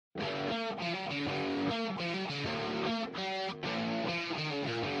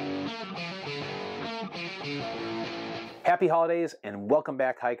Happy holidays and welcome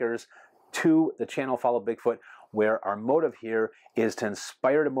back, hikers, to the channel Follow Bigfoot, where our motive here is to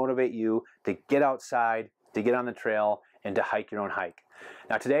inspire to motivate you to get outside, to get on the trail, and to hike your own hike.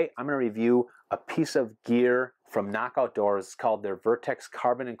 Now today I'm going to review a piece of gear from CNOC Outdoors. It's called their Vertex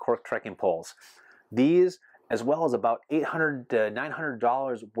Carbon Cork trekking poles. These, as well as about $800 to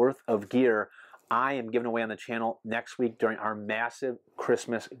 $900 worth of gear, I am giving away on the channel next week during our massive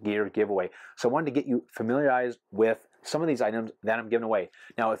Christmas gear giveaway. So I wanted to get you familiarized with some of these items that I'm giving away.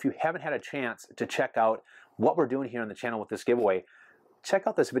 Now, if you haven't had a chance to check out what we're doing here on the channel with this giveaway, check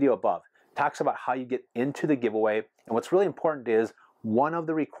out this video above. It talks about how you get into the giveaway. And what's really important is one of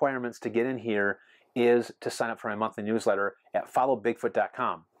the requirements to get in here is to sign up for my monthly newsletter at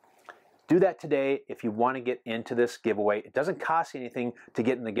followbigfoot.com. Do that today if you want to get into this giveaway. It doesn't cost you anything to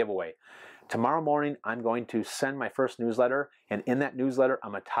get in the giveaway. Tomorrow morning, I'm going to send my first newsletter, and in that newsletter,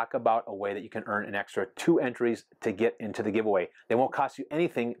 I'm going to talk about a way that you can earn an extra 2 entries to get into the giveaway. They won't cost you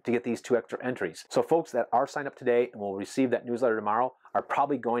anything to get these 2 extra entries. So folks that are signed up today and will receive that newsletter tomorrow are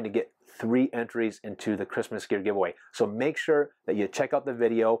probably going to get 3 entries into the Christmas gear giveaway. So make sure that you check out the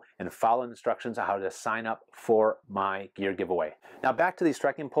video and follow instructions on how to sign up for my gear giveaway. Now back to these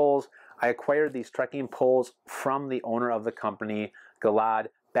trekking poles. I acquired these trekking poles from the owner of the company, Galad,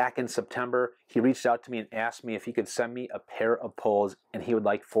 back in September. He reached out to me and asked me if he could send me a pair of poles and he would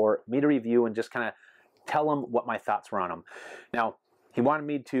like for me to review and just kind of tell him what my thoughts were on them. Now, he wanted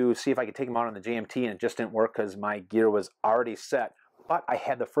me to see if I could take them out on the JMT, and it just didn't work because my gear was already set. But I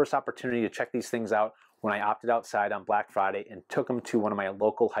had the first opportunity to check these things out when I opted outside on Black Friday and took them to one of my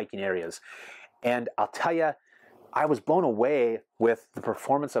local hiking areas. And I'll tell you, I was blown away with the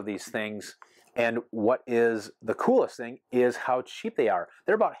performance of these things. And what is the coolest thing is how cheap they are.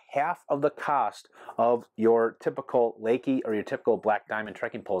 They're about half of the cost of your typical Lakey or your typical Black Diamond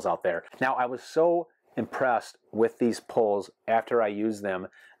trekking poles out there. Now, I was so impressed with these poles after I used them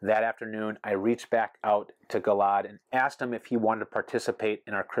that afternoon. I reached back out to Galad and asked him if he wanted to participate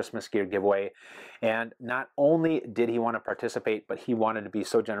in our Christmas gear giveaway. And not only did he want to participate, but he wanted to be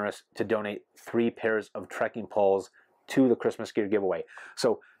so generous to donate 3 pairs of trekking poles to the Christmas gear giveaway.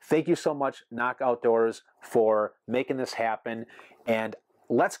 So thank you so much, CNOC Outdoors, for making this happen. And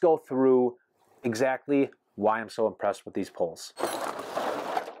let's go through exactly why I'm so impressed with these poles.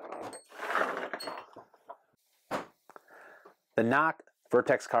 The CNOC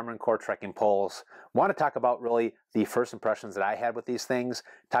Vertex Carbon Cork trekking poles. I want to talk about really the first impressions that I had with these things,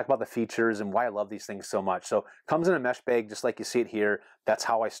 talk about the features and why I love these things so much. So comes in a mesh bag just like you see it here. That's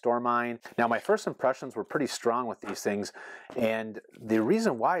how I store mine. Now my first impressions were pretty strong with these things, and the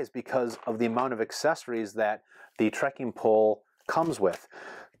reason why is because of the amount of accessories that the trekking pole comes with.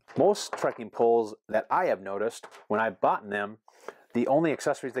 Most trekking poles that I have noticed when I've bought them, the only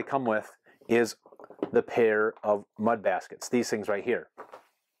accessories they come with is the pair of mud baskets, these things right here.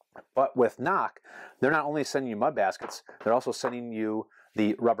 But with CNOC, they're not only sending you mud baskets, they're also sending you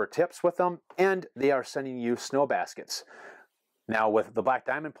the rubber tips with them, and they are sending you snow baskets. Now with the Black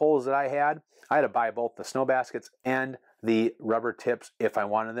Diamond poles that I had to buy both the snow baskets and the rubber tips if I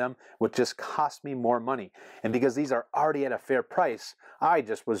wanted them, which just cost me more money. And because these are already at a fair price, I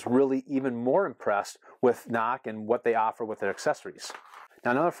just was really even more impressed with CNOC and what they offer with their accessories.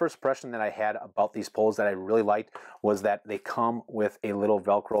 Now, another first impression that I had about these poles that I really liked was that they come with a little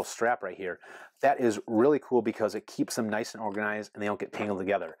Velcro strap right here. That is really cool because it keeps them nice and organized and they don't get tangled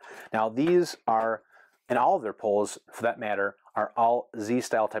together. Now, these are, and all of their poles, for that matter, are all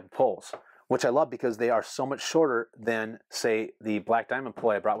Z-style type of poles, which I love because they are so much shorter than, say, the Black Diamond pole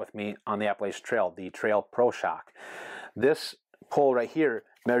I brought with me on the Appalachian Trail, the Trail Pro Shock. This pole right here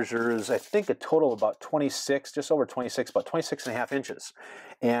measures, I think, a total of about 26, just over 26, about 26.5 inches.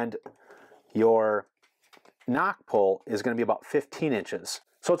 And your CNOC pole is going to be about 15 inches.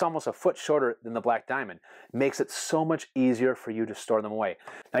 So it's almost a foot shorter than the Black Diamond. It makes it so much easier for you to store them away.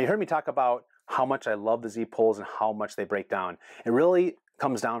 Now, you heard me talk about how much I love the Z poles and how much they break down. It really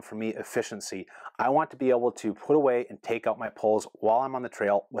comes down for me efficiency. I want to be able to put away and take out my poles while I'm on the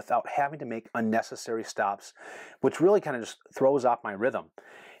trail without having to make unnecessary stops, which really kind of just throws off my rhythm.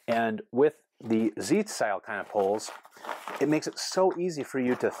 And with the Z-style kind of poles, it makes it so easy for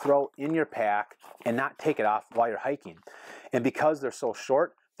you to throw in your pack and not take it off while you're hiking. And because they're so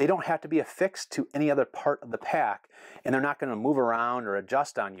short, they don't have to be affixed to any other part of the pack, and they're not going to move around or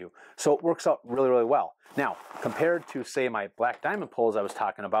adjust on you. So it works out really, really well. Now, compared to, say, my Black Diamond poles I was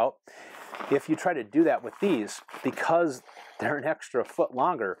talking about, if you try to do that with these, because they're an extra foot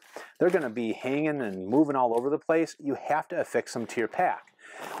longer, they're going to be hanging and moving all over the place. You have to affix them to your pack.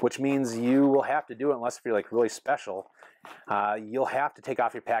 which means you will have to do it, unless if you're like really special, you'll have to take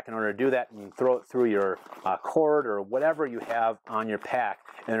off your pack in order to do that and throw it through your cord or whatever you have on your pack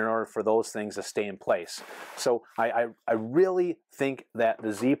in order for those things to stay in place. So I really think that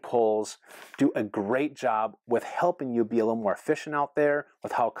the Z poles do a great job with helping you be a little more efficient out there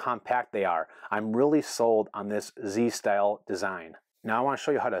with how compact they are. I'm really sold on this Z style design. Now I want to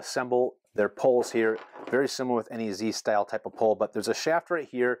show you how to assemble their poles here. Very similar with any Z style type of pole, but there's a shaft right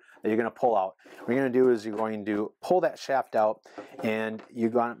here that you're going to pull out. What you're going to do is you're going to pull that shaft out, and you're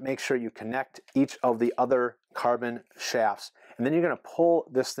going to make sure you connect each of the other carbon shafts, and then you're going to pull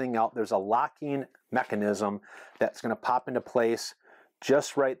this thing out. There's a locking mechanism that's going to pop into place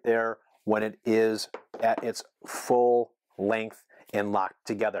just right there when it is at its full length and locked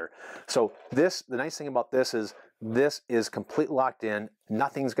together. So the nice thing about this is completely locked in.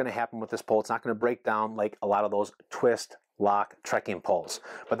 Nothing's going to happen with this pole. It's not going to break down like a lot of those twist lock trekking poles.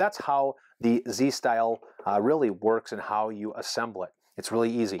 But that's how the Z style really works and how you assemble it. It's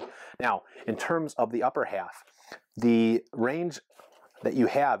really easy. Now, in terms of the upper half, the range that you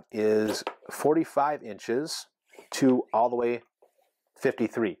have is 45 inches to all the way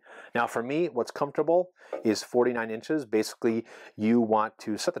 53. Now for me, what's comfortable is 49 inches. Basically, you want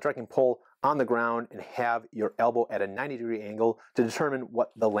to set the trekking pole on the ground and have your elbow at a 90-degree angle to determine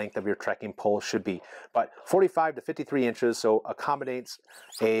what the length of your trekking pole should be. But 45 to 53 inches, so accommodates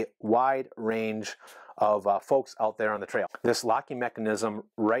a wide range of folks out there on the trail. This locking mechanism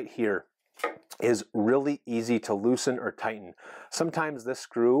right here is really easy to loosen or tighten. Sometimes this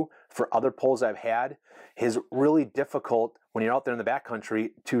screw, for other poles I've had, is really difficult when you're out there in the backcountry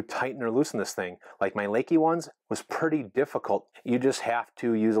to tighten or loosen this thing. Like my Lakey ones was pretty difficult. You just have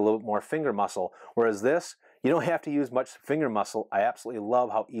to use a little bit more finger muscle. Whereas this, you don't have to use much finger muscle. I absolutely love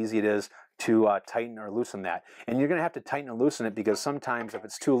how easy it is to tighten or loosen that. And you're gonna have to tighten and loosen it because sometimes if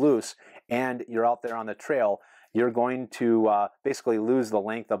it's too loose and you're out there on the trail, you're going to basically lose the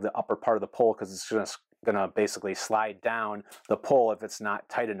length of the upper part of the pole because it's just gonna basically slide down the pole if it's not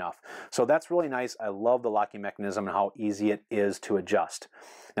tight enough. So that's really nice. I love the locking mechanism and how easy it is to adjust.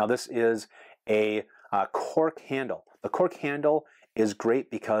 Now this is a cork handle. The cork handle is great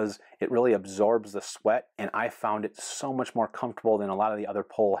because it really absorbs the sweat, and I found it so much more comfortable than a lot of the other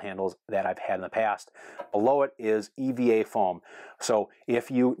pole handles that I've had in the past. Below it is EVA foam. So if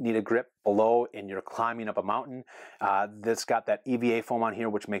you need a grip below and you're climbing up a mountain, that's got that EVA foam on here,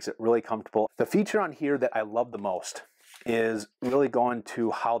 which makes it really comfortable. The feature on here that I love the most is really going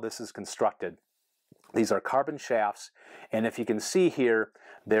to how this is constructed. These are carbon shafts, and if you can see here,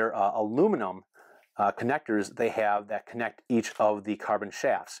 they're aluminum connectors they have that connect each of the carbon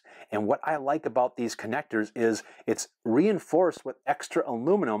shafts. And what I like about these connectors is it's reinforced with extra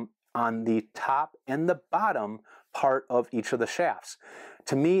aluminum on the top and the bottom part of each of the shafts.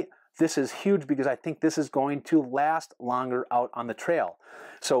 To me, this is huge because I think this is going to last longer out on the trail.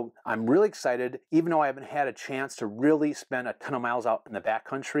 So I'm really excited, even though I haven't had a chance to really spend a ton of miles out in the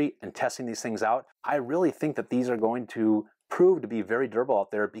backcountry and testing these things out. I really think that these are going to prove to be very durable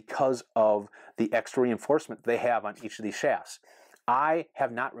out there because of the extra reinforcement they have on each of these shafts. I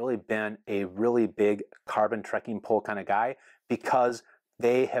have not really been a really big carbon trekking pole kind of guy because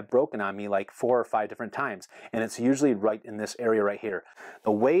they have broken on me like 4 or 5 different times, and it's usually right in this area right here.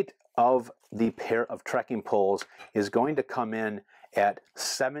 The weight of the pair of trekking poles is going to come in at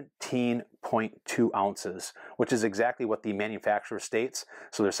 17.2 ounces, which is exactly what the manufacturer states.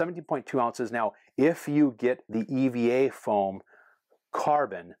 So they're 17.2 ounces. Now, if you get the EVA foam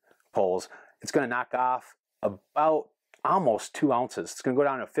carbon poles, it's going to knock off about almost 2 ounces. It's going to go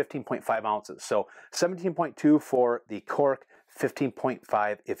down to 15.5 ounces. So 17.2 for the cork,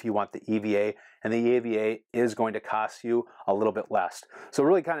 15.5 if you want the EVA, and the EVA is going to cost you a little bit less. So it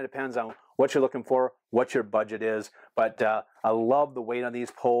really kind of depends on what you're looking for, what your budget is, but I love the weight on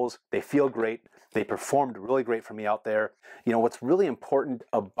these poles. They feel great. They performed really great for me out there. You know, what's really important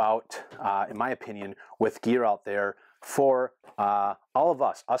about, in my opinion, with gear out there for all of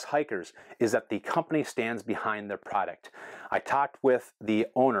us hikers, is that the company stands behind their product. I talked with the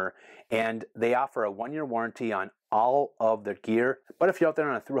owner, and they offer a 1-year warranty on all of their gear. But if you're out there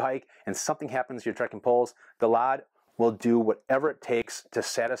on a thru hike and something happens to your trekking poles, Gilad will do whatever it takes to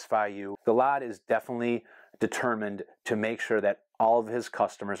satisfy you. Gilad is definitely determined to make sure that all of his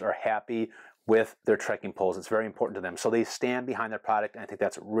customers are happy with their trekking poles. It's very important to them. So they stand behind their product, and I think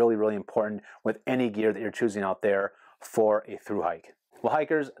that's really, really important with any gear that you're choosing out there for a thru hike. Well,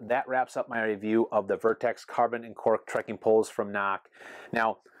 hikers, that wraps up my review of the Vertex Carbon Cork trekking poles from CNOC.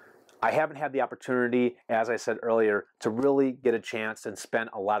 Now, I haven't had the opportunity, as I said earlier, to really get a chance and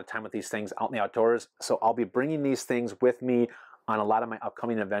spend a lot of time with these things out in the outdoors. So I'll be bringing these things with me on a lot of my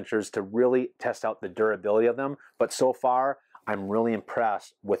upcoming adventures to really test out the durability of them. But so far, I'm really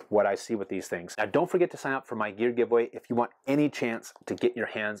impressed with what I see with these things. Now, don't forget to sign up for my gear giveaway if you want any chance to get your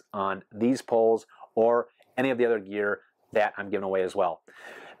hands on these poles or any of the other gear that I'm giving away as well.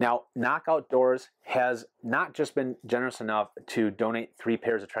 Now, CNOC Outdoors has not just been generous enough to donate 3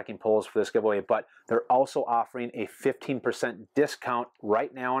 pairs of trekking poles for this giveaway, but they're also offering a 15% discount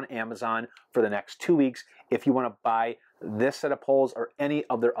right now on Amazon for the next 2 weeks if you want to buy this set of poles or any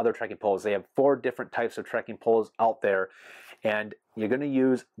of their other trekking poles. They have 4 different types of trekking poles out there, and you're going to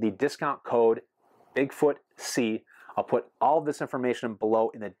use the discount code BIGFOOTC. I'll put all of this information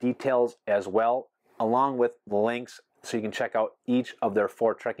below in the details as well, along with the links, so you can check out each of their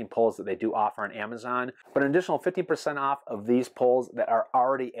 4 trekking poles that they do offer on Amazon. But an additional 15% off of these poles that are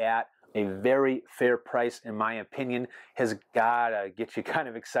already at a very fair price, in my opinion, has gotta get you kind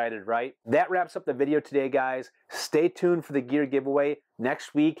of excited, right? That wraps up the video today, guys. Stay tuned for the gear giveaway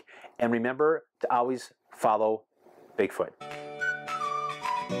next week, and remember to always follow Bigfoot.